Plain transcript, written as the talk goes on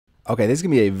Okay, this is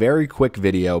going to be a very quick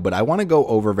video, but I want to go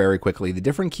over very quickly the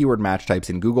different keyword match types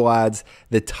in Google Ads,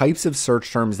 the types of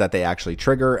search terms that they actually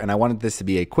trigger, and I wanted this to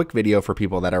be a quick video for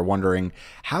people that are wondering,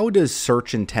 how does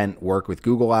search intent work with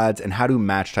Google Ads and how do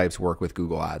match types work with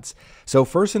Google Ads? So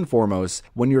first and foremost,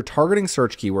 when you're targeting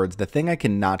search keywords, the thing I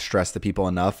cannot stress to people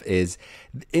enough is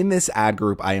in this ad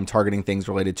group, I am targeting things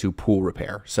related to pool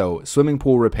repair. So swimming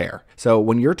pool repair. So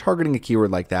when you're targeting a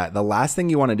keyword like that, the last thing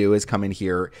you want to do is come in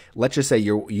here. Let's just say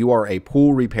you are a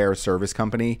pool repair service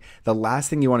company. The last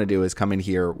thing you want to do is come in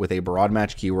here with a broad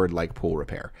match keyword like pool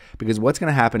repair, because what's going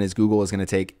to happen is Google is going to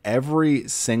take every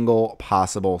single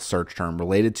possible search term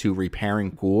related to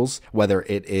repairing pools, whether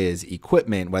it is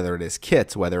equipment, whether it is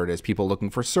kits, whether it is people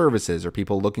looking for services or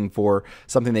people looking for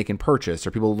something they can purchase or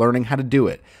people learning how to do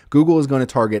it. Google is going to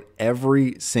target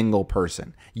every single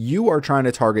person. You are trying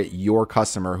to target your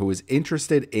customer who is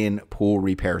interested in pool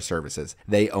repair services.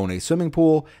 They own a swimming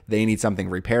pool. They need something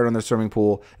repaired on their swimming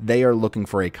pool. They are looking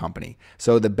for a company.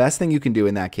 So the best thing you can do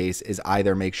in that case is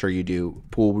either make sure you do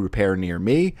pool repair near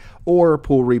me or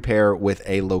pool repair with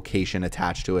a location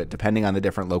attached to it, depending on the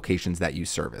different locations that you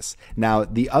service. Now,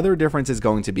 the other difference is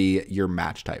going to be your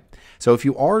match type. So if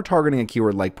you are targeting a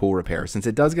keyword like pool repair, since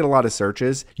it does get a lot of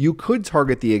searches, you could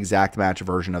target the exact match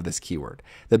version of this keyword.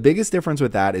 The biggest difference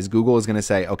with that is Google is going to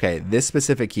say, okay, this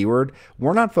specific keyword,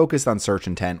 we're not focused on search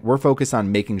intent. We're focused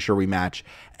on making sure we match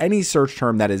any search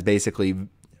term that is basically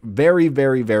very,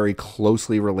 very, very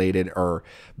closely related or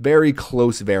very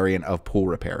close variant of pool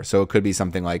repair. So it could be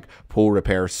something like pool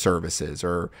repair services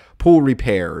or pool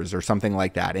repairs or something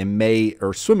like that.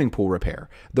 Or swimming pool repair.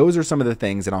 Those are some of the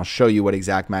things, and I'll show you what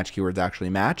exact match keywords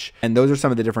actually match. And those are some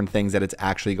of the different things that it's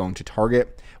actually going to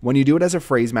target. When you do it as a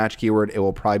phrase match keyword, it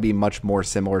will probably be much more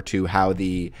similar to how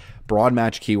the broad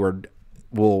match keyword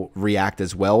will react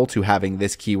as well to having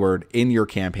this keyword in your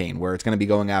campaign, where it's going to be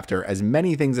going after as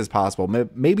many things as possible,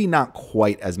 maybe not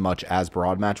quite as much as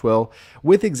broad match will.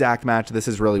 With exact match, this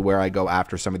is really where I go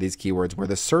after some of these keywords where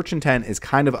the search intent is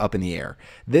kind of up in the air.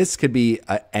 This could be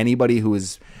anybody who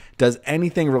does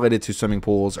anything related to swimming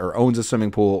pools or owns a swimming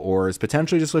pool or is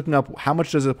potentially just looking up how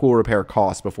much does a pool repair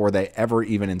cost before they ever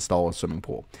even install a swimming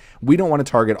pool. We don't want to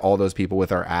target all those people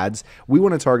with our ads. We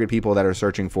want to target people that are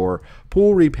searching for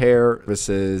pool repair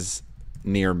services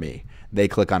near me. They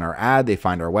click on our ad, they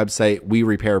find our website, we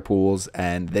repair pools,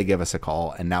 and they give us a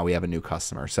call, and now we have a new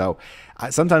customer. So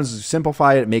sometimes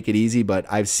simplify it, make it easy, but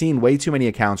I've seen way too many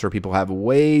accounts where people have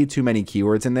way too many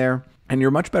keywords in there. And you're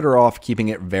much better off keeping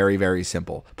it very, very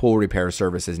simple. Pool repair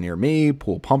services near me,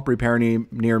 pool pump repair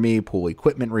near me, pool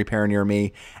equipment repair near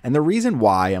me. And the reason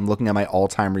why, I'm looking at my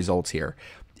all-time results here.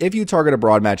 If you target a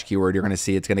broad match keyword, you're going to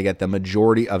see it's going to get the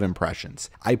majority of impressions.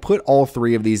 I put all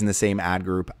three of these in the same ad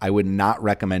group. I would not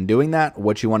recommend doing that.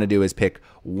 What you want to do is pick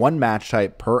one match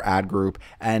type per ad group.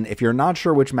 And if you're not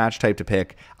sure which match type to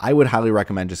pick, I would highly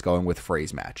recommend just going with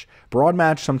phrase match. Broad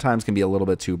match sometimes can be a little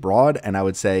bit too broad. And I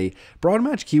would say broad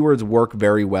match keywords work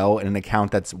very well in an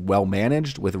account that's well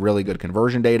managed with really good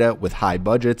conversion data, with high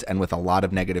budgets, and with a lot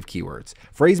of negative keywords.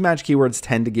 Phrase match keywords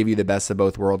tend to give you the best of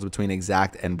both worlds between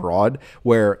exact and broad,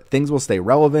 where things will stay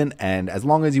relevant, and as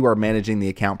long as you are managing the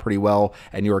account pretty well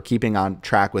and you are keeping on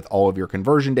track with all of your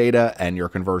conversion data and your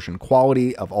conversion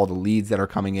quality of all the leads that are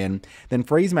coming in, then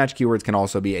phrase match keywords can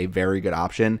also be a very good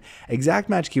option. Exact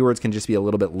match keywords can just be a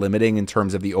little bit limiting in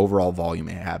terms of the overall volume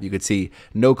you have. You could see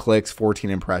no clicks, 14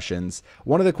 impressions.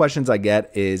 One of the questions I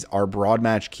get is, are broad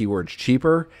match keywords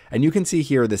cheaper? And you can see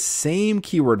here the same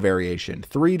keyword variation,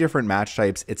 3 different match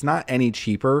types. It's not any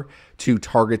cheaper to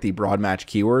target the broad match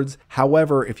keywords.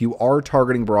 However, if you are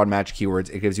targeting broad match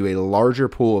keywords, it gives you a larger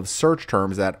pool of search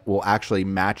terms that will actually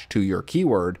match to your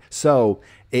keyword. So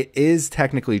it is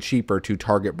technically cheaper to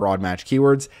target broad match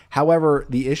keywords. However,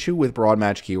 the issue with broad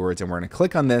match keywords, and we're going to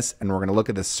click on this and we're going to look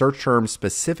at the search term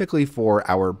specifically for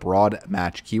our broad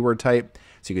match keyword type.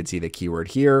 So you can see the keyword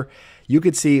here. You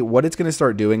could see what it's going to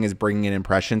start doing is bringing in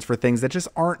impressions for things that just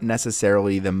aren't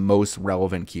necessarily the most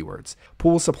relevant keywords.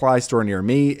 Pool supply store near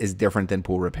me is different than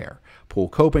pool repair. Pool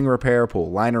coping repair,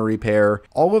 pool liner repair,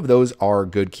 all of those are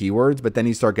good keywords, but then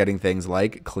you start getting things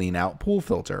like clean out pool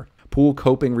filter. Pool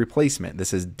coping replacement.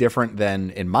 This is different than,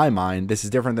 in my mind, this is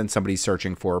different than somebody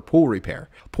searching for pool repair.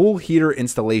 Pool heater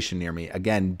installation near me.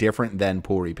 Again, different than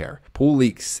pool repair. Pool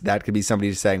leaks. That could be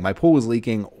somebody saying, my pool is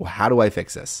leaking. How do I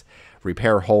fix this?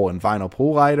 Repair hole in vinyl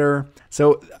pool lighter.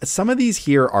 So some of these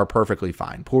here are perfectly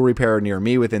fine. Pool repair near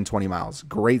me within 20 miles.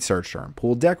 Great search term.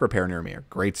 Pool deck repair near me.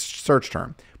 Great search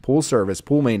term. Pool service,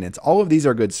 pool maintenance, all of these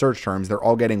are good search terms. They're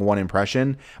all getting one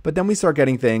impression, but then we start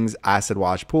getting things, acid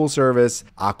wash pool service.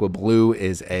 Aqua Blue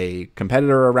is a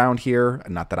competitor around here.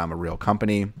 Not that I'm a real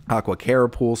company. Aqua Care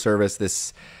pool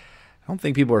service. I don't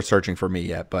think people are searching for me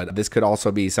yet, but this could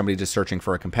also be somebody just searching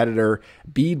for a competitor.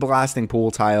 Bead blasting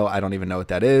pool tile, I don't even know what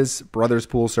that is. Brothers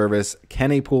pool service,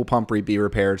 can a pool pump be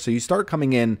repaired? So you start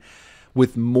coming in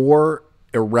with more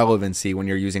irrelevancy when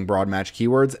you're using broad match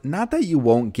keywords. Not that you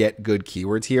won't get good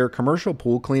keywords here. Commercial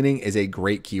pool cleaning is a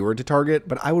great keyword to target,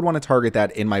 but I would want to target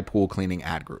that in my pool cleaning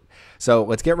ad group. So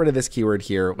let's get rid of this keyword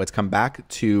here. Let's come back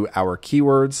to our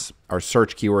keywords, our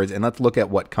search keywords, and let's look at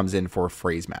what comes in for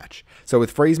phrase match. So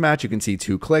with phrase match, you can see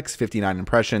 2 clicks, 59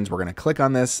 impressions. We're going to click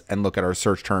on this and look at our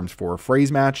search terms for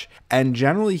phrase match. And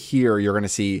generally here, you're going to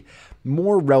see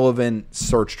more relevant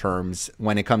search terms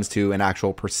when it comes to an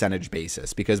actual percentage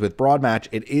basis, because with broad match,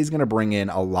 it is going to bring in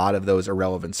a lot of those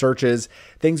irrelevant searches,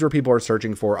 things where people are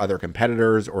searching for other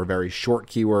competitors or very short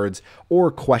keywords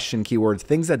or question keywords,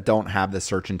 things that don't have the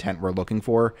search intent we're looking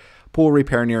for. Pool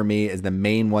repair near me is the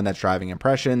main one that's driving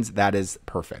impressions. That is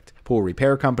perfect. Pool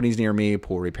repair companies near me,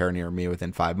 pool repair near me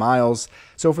within 5 miles.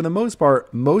 So for the most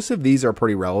part, most of these are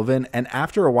pretty relevant. And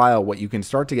after a while, what you can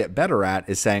start to get better at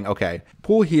is saying, okay,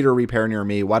 pool heater repair near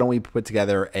me. Why don't we put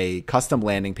together a custom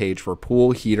landing page for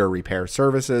pool heater repair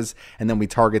services? And then we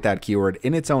target that keyword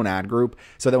in its own ad group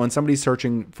so that when somebody's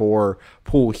searching for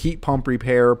pool heat pump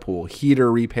repair, pool heater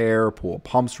repair, pool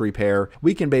pumps repair,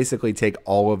 we can basically take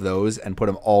all of those and put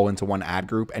them all into one ad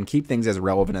group and keep things as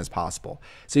relevant as possible.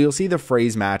 So you'll see the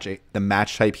phrase match, the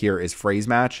match type here is phrase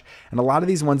match. And a lot of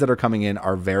these ones that are coming in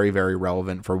are very, very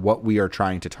relevant for what we are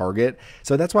trying to target.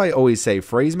 So that's why I always say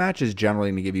phrase match is generally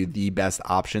going to give you the best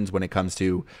options when it comes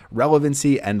to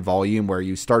relevancy and volume, where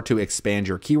you start to expand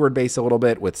your keyword base a little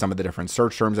bit with some of the different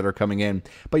search terms that are coming in,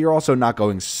 but you're also not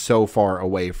going so far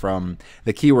away from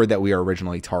the keyword that we are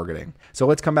originally targeting. So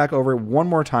let's come back over one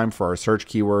more time for our search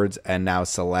keywords and now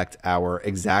select our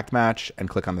exact match and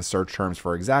click on the search terms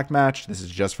for exact match. This is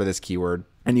just for this keyword.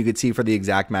 And you can see for the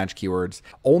exact match keywords,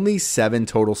 only 7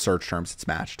 total search terms it's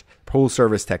matched. Pool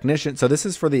service technician. So this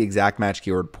is for the exact match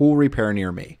keyword, pool repair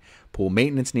near me. Pool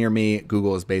maintenance near me.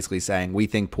 Google is basically saying we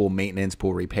think pool maintenance,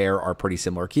 pool repair are pretty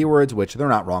similar keywords, which they're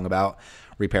not wrong about.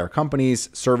 Repair companies,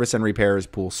 service and repairs,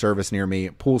 pool service near me,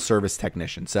 pool service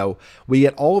technician. So we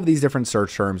get all of these different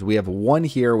search terms. We have one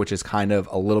here, which is kind of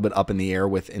a little bit up in the air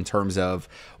with in terms of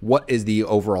what is the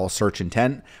overall search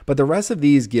intent, but the rest of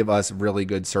these give us really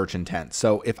good search intent.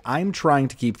 So if I'm trying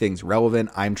to keep things relevant,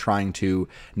 I'm trying to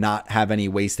not have any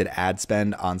wasted ad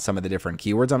spend on some of the different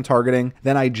keywords I'm targeting,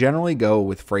 then I generally go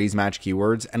with phrase match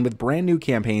keywords. And with brand new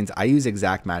campaigns, I use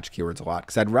exact match keywords a lot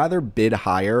because I'd rather bid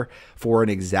higher for an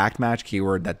exact match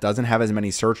keyword that doesn't have as many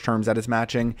search terms that it's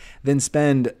matching than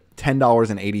spend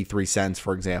 $10.83,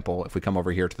 for example. If we come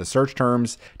over here to the search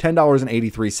terms,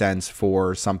 $10.83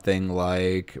 for something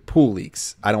like pool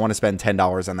leaks. I don't want to spend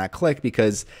 $10 on that click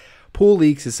because pool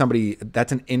leaks is somebody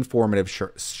that's an informative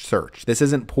search. This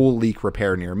isn't pool leak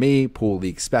repair near me, pool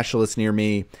leak specialist near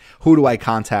me. Who do I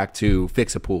contact to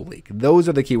fix a pool leak? Those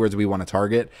are the keywords we want to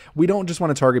target. We don't just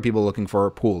want to target people looking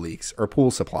for pool leaks or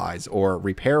pool supplies or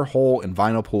repair hole in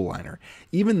vinyl pool liner.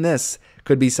 Even this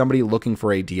could be somebody looking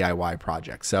for a DIY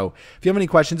project. So if you have any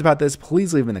questions about this,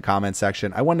 please leave them in the comments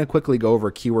section. I want to quickly go over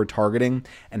keyword targeting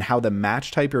and how the match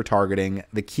type you're targeting,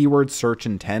 the keyword search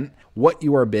intent, what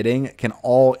you are bidding can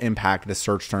all impact the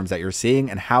search terms that you're seeing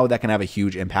and how that can have a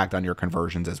huge impact on your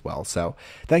conversions as well. So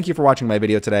thank you for watching my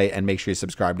video today, and make sure you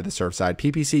subscribe to the Surfside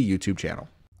PPC YouTube channel.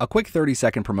 A quick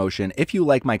 30-second promotion. If you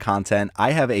like my content,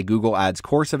 I have a Google Ads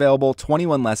course available,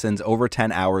 21 lessons over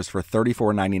 10 hours for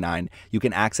 $34.99. You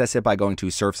can access it by going to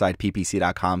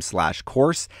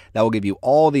surfsideppc.com/course. That will give you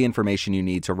all the information you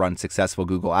need to run successful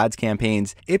Google Ads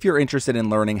campaigns. If you're interested in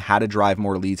learning how to drive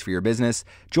more leads for your business,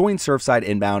 join Surfside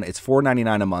Inbound. It's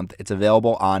 $4.99 a month. It's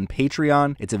available on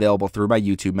Patreon. It's available through my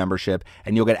YouTube membership,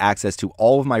 and you'll get access to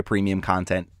all of my premium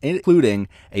content, including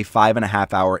a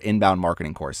 5.5-hour inbound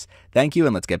marketing course. Thank you,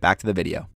 and let's get back to the video.